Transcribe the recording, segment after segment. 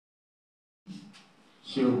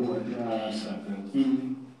Saka,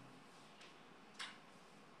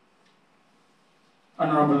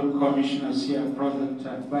 Honorable Commissioners here present,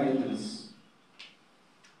 advisors,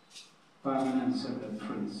 permanent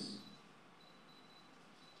secretaries,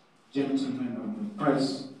 gentlemen of the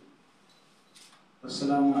press,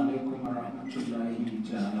 Assalamu alaikum wa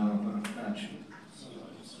rahmatullahi ta'ala wa barakatuh.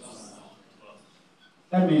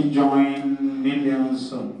 Let me join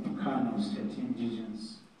millions of Kano State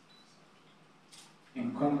indigenes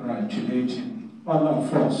in congratulating all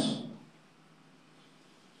of us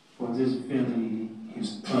for this very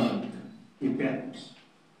historic event.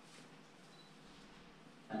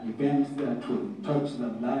 An event that will touch the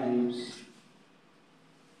lives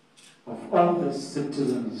of all the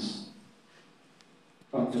citizens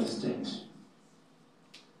of the state.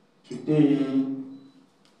 Today,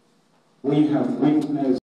 we have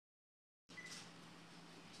witnessed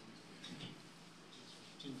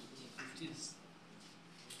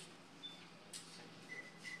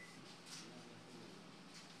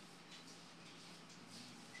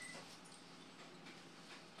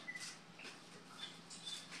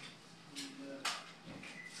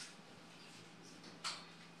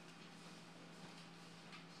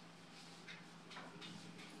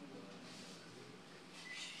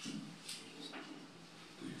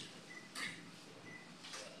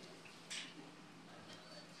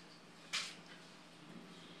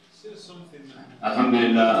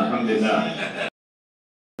Alhamdulillah, Alhamdulillah.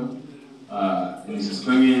 This is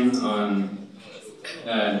coming on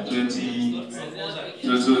 20.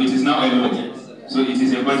 So it is now a law. So it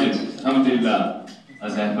is a budget. Alhamdulillah.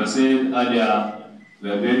 As I have said earlier, we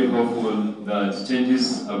are very hopeful that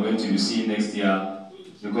changes are going to be seen next year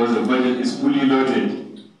because the budget is fully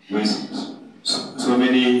loaded with so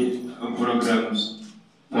many programs,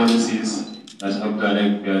 policies that have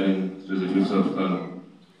direct bearing to the people of Kano.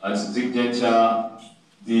 At this juncture,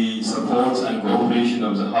 the support and cooperation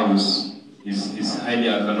of the House is highly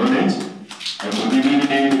acknowledged. I could even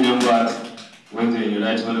remember when the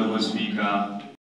Right Honorable Speaker